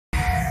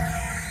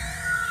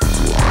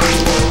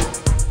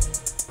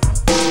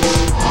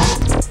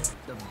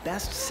The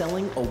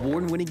best-selling,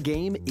 award-winning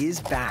game is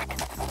back.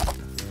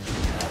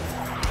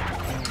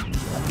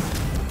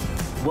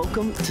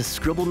 Welcome to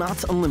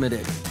Scribblenauts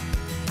Unlimited,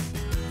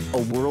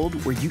 a world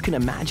where you can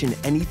imagine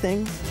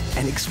anything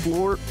and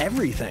explore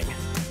everything.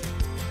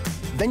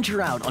 Venture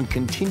out on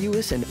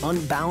continuous and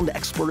unbound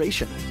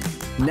exploration,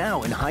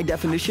 now in high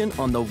definition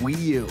on the Wii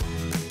U.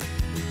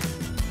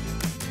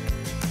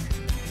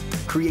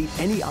 Create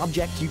any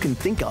object you can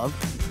think of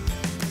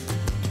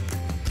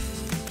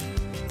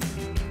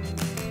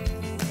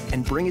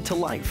and bring it to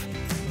life.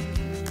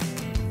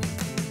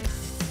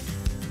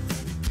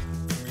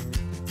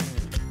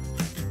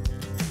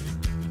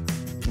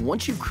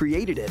 Once you've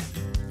created it,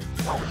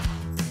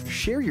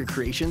 share your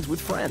creations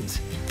with friends.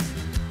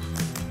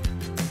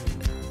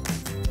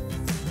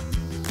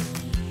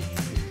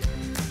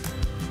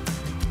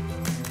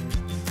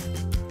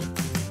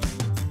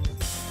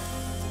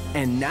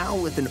 And now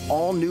with an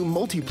all-new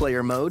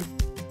multiplayer mode,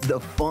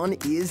 the fun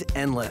is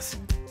endless.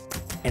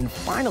 And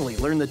finally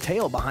learn the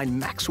tale behind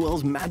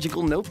Maxwell's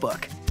magical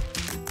notebook.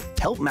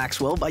 Help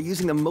Maxwell by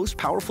using the most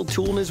powerful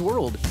tool in his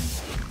world,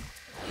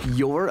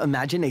 your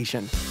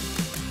imagination.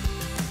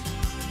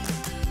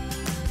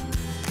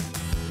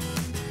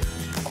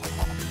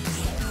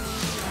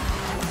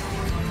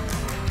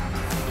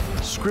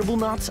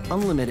 Scribblenauts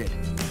Unlimited.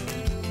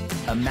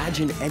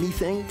 Imagine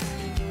anything,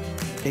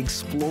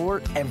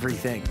 explore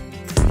everything.